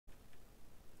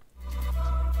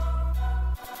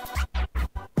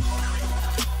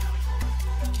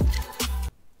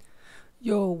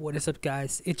Yo, what is up,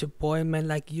 guys? It's your boy, Man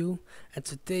Like You, and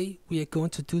today we are going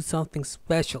to do something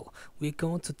special. We're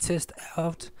going to test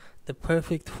out the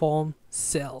perfect form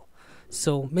Cell.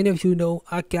 So many of you know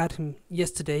I got him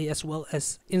yesterday, as well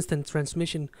as Instant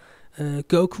Transmission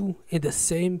Goku in the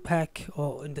same pack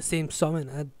or in the same summon.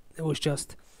 And it was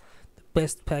just the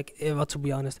best pack ever, to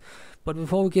be honest. But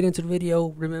before we get into the video,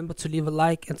 remember to leave a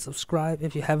like and subscribe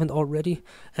if you haven't already,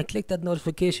 and click that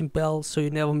notification bell so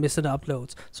you never miss an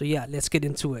upload. So yeah, let's get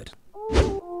into it.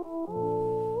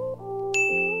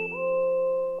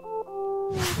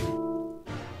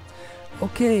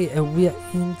 Okay, and we are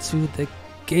into the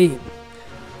game.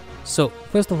 So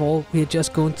first of all, we are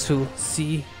just going to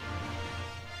see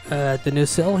the new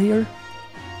Cell here,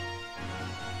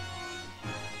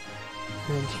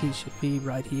 and he should be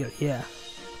right here. Yeah,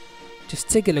 just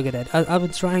take a look at that. I've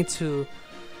been trying to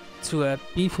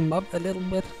beef him up a little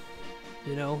bit,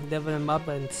 you know, level him up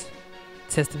and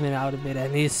test him out a bit,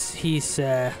 and he's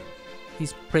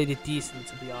pretty decent,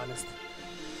 to be honest.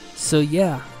 So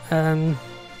yeah,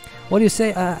 what do you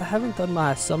say? I haven't done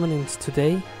my summonings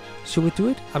today. Should we do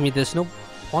it? I mean, there's no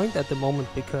point at the moment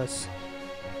because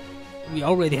we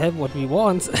already have what we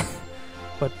want.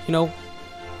 But you know,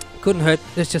 couldn't hurt.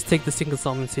 Let's just take the single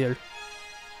summons here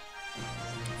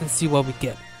and see what we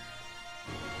get.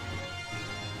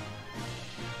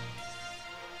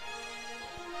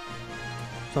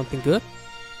 Something good?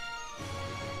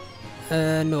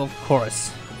 No, of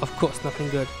course nothing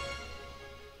good.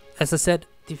 As I said,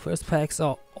 the first packs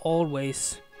are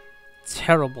always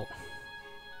terrible.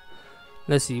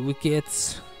 Let's see, we get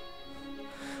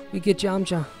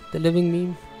Yamcha, the living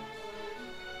meme.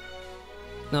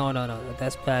 No,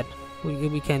 that's bad.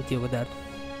 We can't deal with that.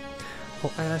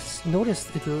 Oh, I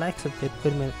noticed it lags a bit.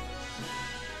 Wait a minute.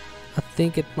 I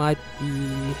think it might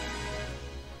be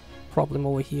problem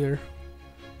over here.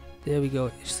 There we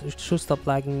go. It should stop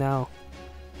lagging now.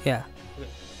 Yeah.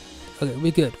 Okay,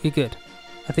 we're good.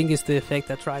 I think it's the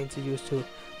effect I'm trying to use to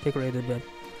decorate a bit.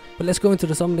 But let's go into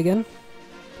the summon again.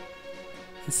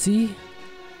 And see.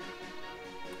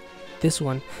 This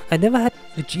one. I never had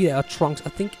Vegeta or Trunks. I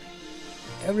think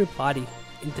everybody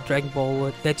in the Dragon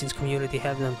Ball Legends community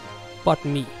have them, but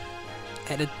me.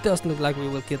 And it doesn't look like we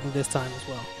will get them this time as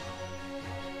well.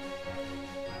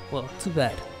 Well, too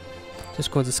bad. Just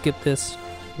going to skip this.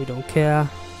 We don't care.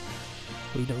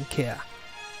 We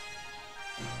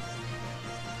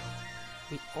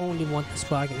only want the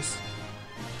Sparkings.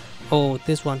 Oh,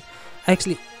 this one.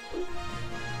 Actually,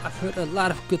 I've heard a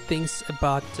lot of good things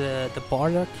about the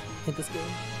Bardock in this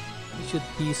game. He should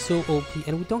be so OP,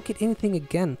 and we don't get anything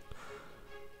again.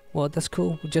 Well, that's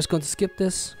cool. We're just going to skip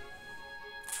this.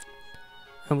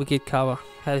 And we get Kawa.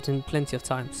 Had it in plenty of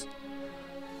times.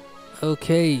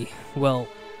 Okay, well.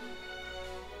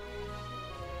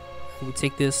 We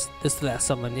take this is the last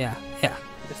summon. Yeah,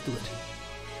 let's do it.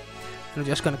 And I'm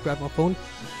just gonna grab my phone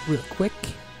real quick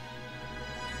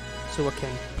so I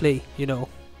can play, you know,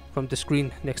 from the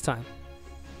screen next time.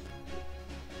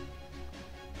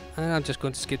 And I'm just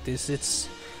going to skip this. It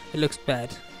looks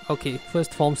bad. Okay,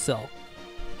 first form Cell.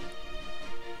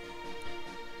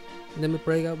 Limit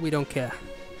breakup, we don't care.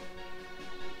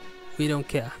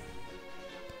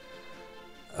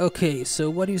 Okay, so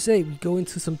what do you say? We go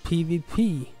into some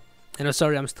PvP. And I'm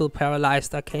sorry, I'm still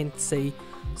paralyzed. I can't say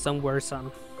some words.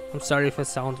 I'm sorry if I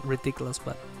sound ridiculous,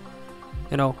 but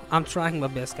you know, I'm trying my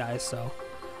best, guys. So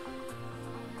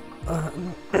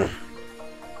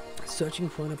searching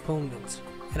for an opponent,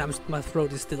 and my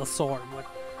throat is still sore, but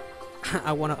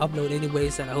I want to upload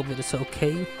anyways, and I hope that it's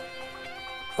okay.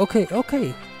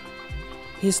 Okay.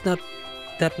 He's not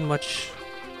that much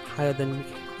higher than me.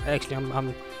 Actually,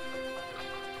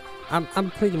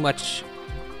 I'm pretty much,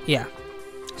 yeah,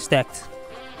 stacked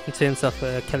in terms of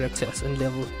characters and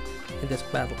level in this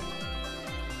battle,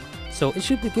 so it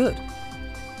should be good.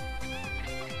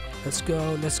 Let's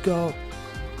go.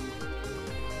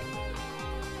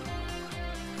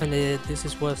 And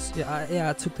this was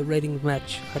I took the rating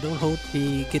match. I don't hope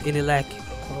we get any lag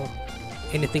or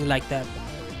anything like that,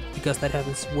 because that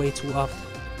happens way too often.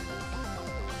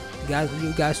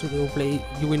 You guys who will play,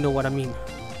 you will know what I mean.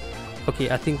 Okay,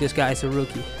 I think this guy is a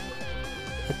rookie.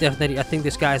 I think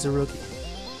this guy is a rookie.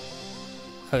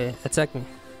 Okay, attack me.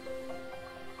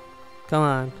 Come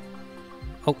on.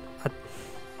 Oh,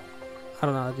 I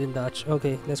don't know, I didn't dodge.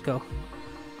 Okay, let's go.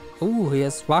 Ooh, he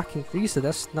has walking freezer.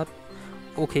 That's not...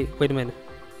 Okay, wait a minute.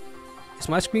 Is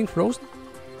my screen frozen?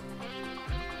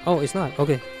 Oh, it's not.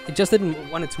 Okay, it just didn't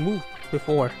want it to move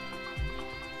before.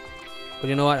 But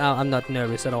you know what? I'm not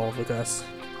nervous at all, because...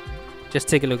 Just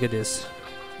take a look at this.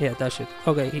 Yeah, dodge it.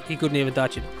 Okay, he couldn't even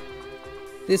dodge it.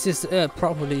 This is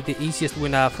probably the easiest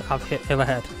win I've ever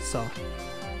had. So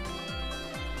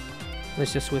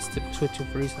let's just switch to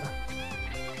Frieza.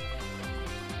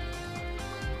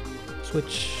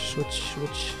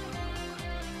 Switch.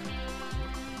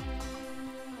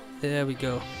 There we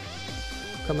go.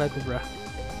 Come back, bruh.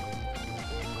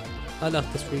 I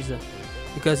love this Frieza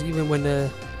because even when they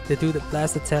do the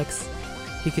blast attacks,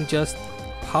 he can just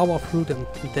power through them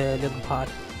in the little part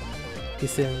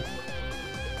he's in.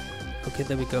 Okay,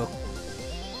 there we go.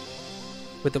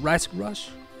 With the Rising Rush.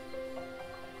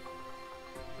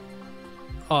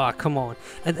 Oh, come on.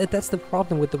 And that's the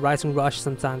problem with the Rising Rush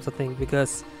sometimes, I think,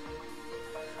 because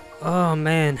oh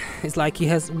man, it's like he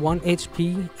has 1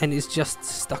 HP and is just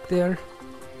stuck there.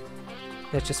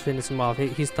 Let's just finish him off.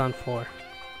 He's done for.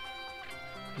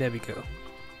 There we go.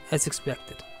 As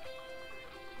expected.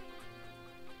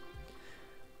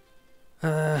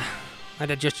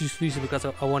 And I just used Frieza because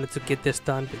I wanted to get this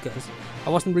done, because I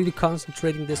wasn't really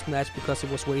concentrating this match because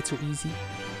it was way too easy.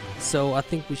 So I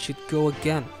think we should go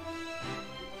again.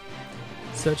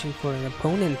 Searching for an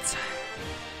opponent.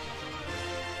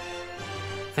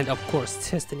 And of course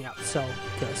testing out Cell,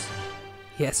 because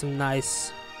he has some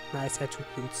nice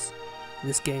attributes in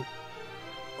this game.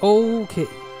 Okay.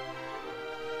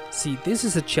 See, this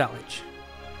is a challenge.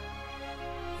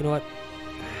 You know what?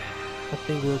 I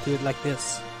think we'll do it like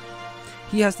this.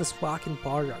 He has the Sparking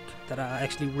Bardock that I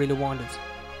actually really wanted,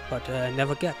 but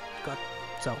never got.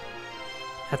 So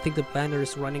I think the banner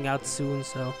is running out soon,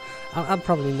 so I'm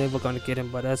probably never gonna get him,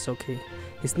 but that's okay.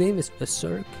 His name is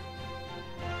Berserk.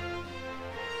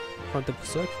 From the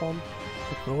Berserk form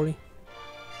with Broly.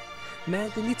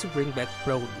 Man, they need to bring back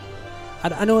Broly.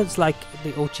 I know it's like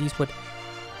the OGs, but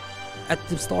at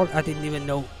the start I didn't even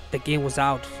know the game was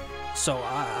out, so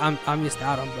I missed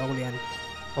out on Broly. And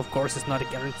of course it's not a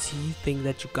guarantee thing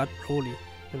that you got Broly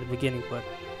in the beginning, but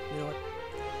you know what?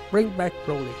 Bring back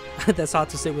Broly. That's hard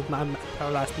to say with my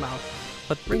paralyzed mouth,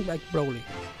 but bring back Broly.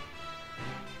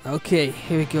 Okay,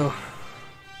 here we go.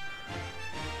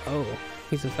 Oh,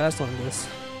 he's a fast one on this.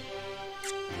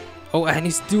 Oh, and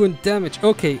he's doing damage.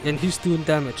 Okay, and he's doing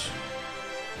damage.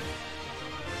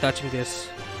 Touching this,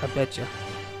 I betcha.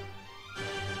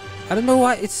 I don't know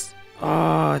why it's...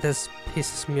 Oh, that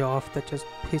pisses me off. That just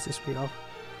pisses me off.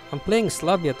 I'm playing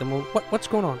sloppy at the moment. What's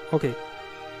going on? Okay.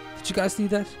 Did you guys see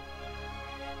that?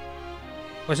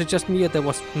 Was it just me or there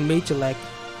was major lag?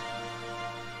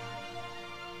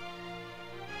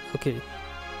 Okay.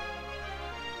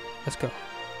 Let's go.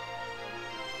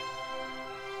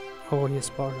 Oh, here's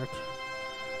Bardock.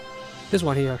 This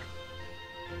one here.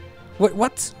 Wait,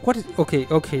 what? What is...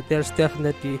 Okay, there's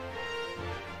definitely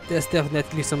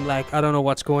some lag. I don't know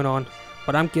what's going on,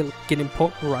 but I'm getting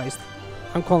pulverized.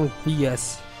 I'm calling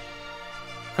BS.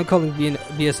 I'm calling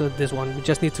BS on this one. We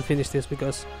just need to finish this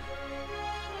because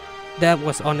that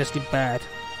was honestly bad.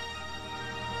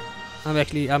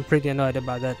 I'm pretty annoyed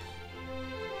about that.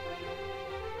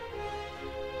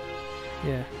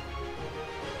 Yeah.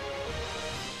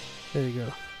 There you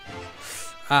go.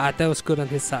 Ah, that was good on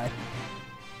his side.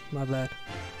 My bad.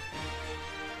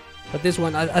 But this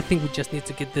one, I think we just need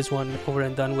to get this one over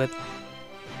and done with.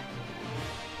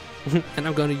 And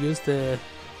I'm gonna use the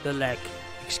lag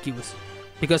excuse.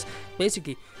 Because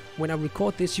basically, when I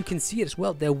record this, you can see it as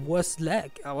well. There was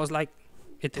lag. I was like,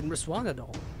 it didn't respond at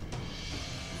all.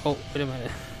 Oh, wait a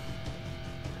minute.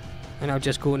 And I'm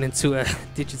just going into a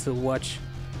digital watch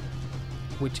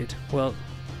widget. Well,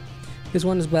 this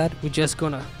one is bad. We're just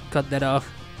gonna cut that off.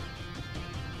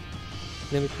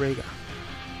 Limit breaker.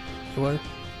 What?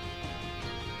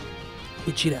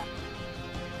 Vegeta.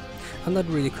 I'm not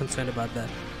really concerned about that.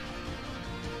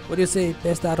 What do you say?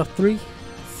 Best out of 3?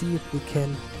 See if we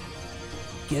can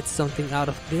get something out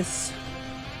of this.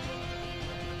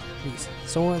 Please,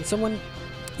 someone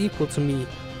equal to me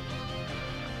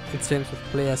in terms of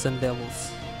players and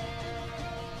levels.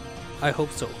 I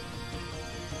hope so.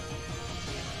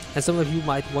 And some of you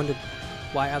might wonder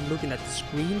why I'm looking at the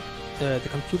screen, the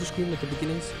computer screen at the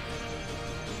beginnings.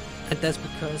 And that's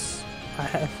because I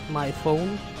have my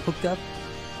phone hooked up,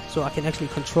 so I can actually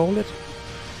control it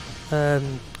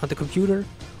on the computer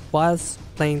whilst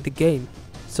playing the game.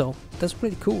 So that's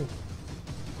pretty cool.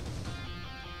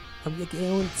 I'm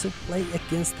going to play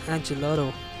against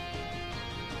Angelotto.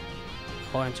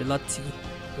 Or Angelotti,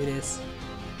 it is.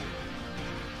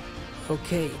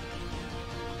 Okay.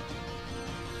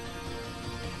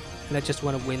 And I just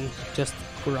want to win, just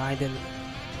grinding.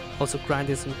 Also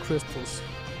grinding some crystals.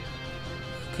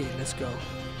 Okay, let's go.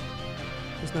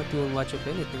 He's not doing much of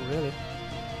anything really.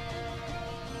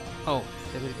 Oh,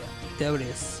 there we go. There it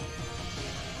is.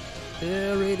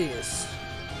 There it is.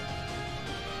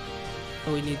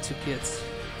 Oh, we need to get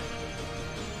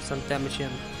some damage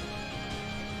him.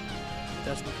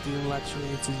 Doesn't do much, we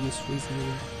need to use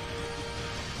reasoning.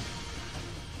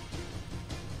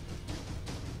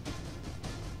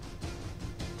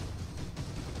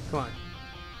 Come on.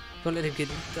 Don't let him get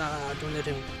don't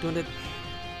let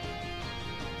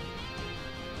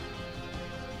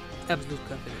absolute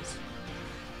confidence.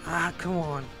 Come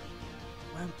on.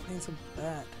 Why am I playing so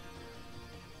bad?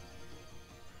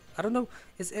 I don't know,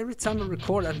 it's every time I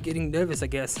record I'm getting nervous, I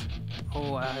guess.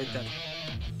 Oh, I hate that.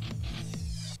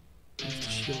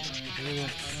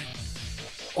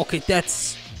 Okay,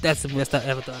 that's the best I've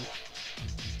ever done.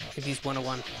 If he's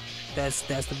 101, that's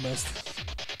the best.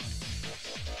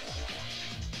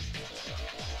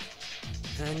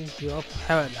 And you're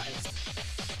paralyzed.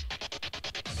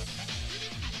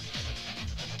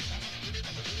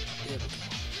 There we go.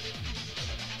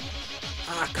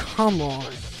 Come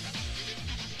on.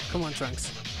 Come on,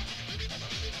 Trunks.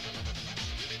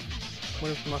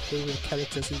 One of my favorite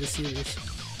characters in the series.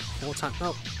 All time.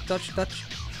 No, dodge.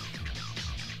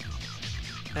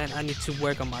 And I need to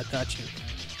work on my dodging.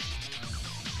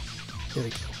 There we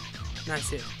go. Nice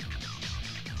hit.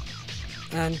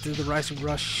 And do the rising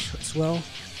rush as well.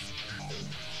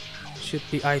 Should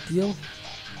be ideal.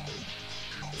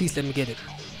 Please let me get it.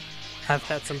 I've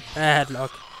had some bad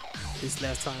luck this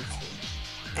last time.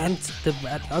 And the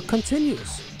bad luck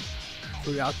continues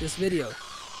throughout this video.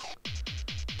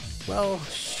 Well,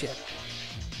 shit.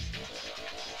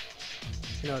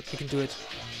 You know what, we can do it.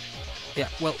 Yeah,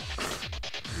 well,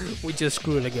 we just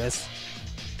screwed, I guess.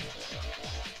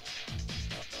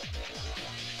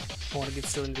 I want to get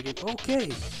still in the game.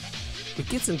 Okay, we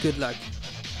get some good luck.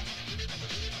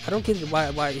 I don't get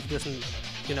why he doesn't,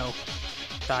 you know,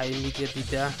 die immediately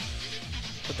there.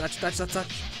 But dodge. Come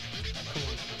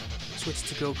on, switch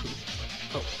to Goku.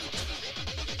 Oh,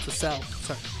 to Cell.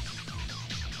 Sorry.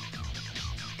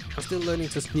 I'm still learning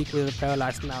to speak with a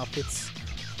paralyzed mouth. It's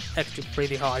actually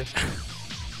pretty hard.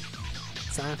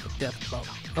 Time for death blow.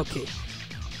 Okay.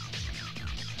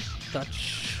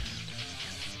 Dodge.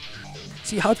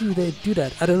 See, how do they do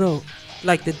that? I don't know.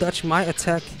 Like, they dodge my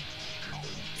attack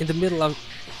in the middle of...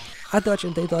 I dodge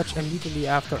and they dodge immediately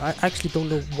after. I actually don't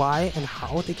know why and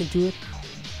how they can do it.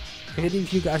 If any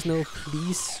of you guys know,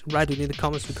 please write it in the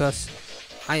comments, because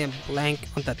I am blank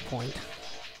on that point.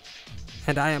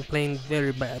 And I am playing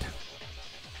very bad.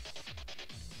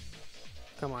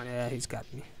 Come on, yeah, he's got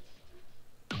me.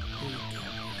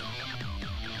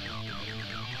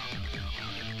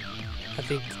 I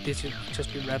think this should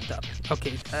just be wrapped up.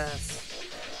 Okay,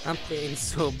 I'm playing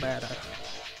so bad.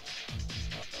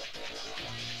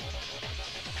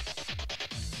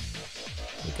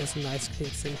 We got some nice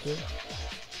hits in here.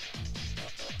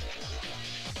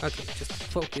 Okay, just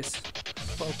focus.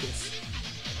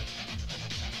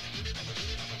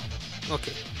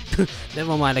 Okay,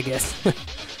 never mind, I guess.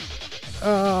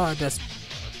 Oh, that's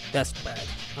bad.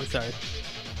 I'm sorry.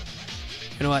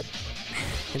 You know what?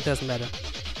 It doesn't matter.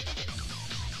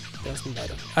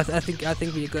 I think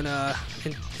we're gonna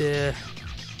end the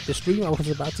stream. I was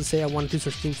about to say I want to do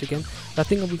some streams again, but I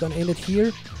think we're gonna end it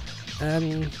here.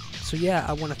 So yeah,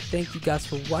 I want to thank you guys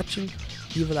for watching.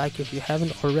 Leave a like if you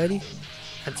haven't already,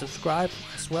 and subscribe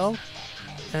as well.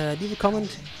 Leave a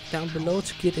comment down below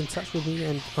to get in touch with me,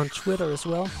 and on Twitter as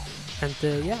well. And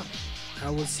yeah, I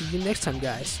will see you next time,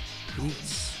 guys.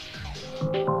 Peace.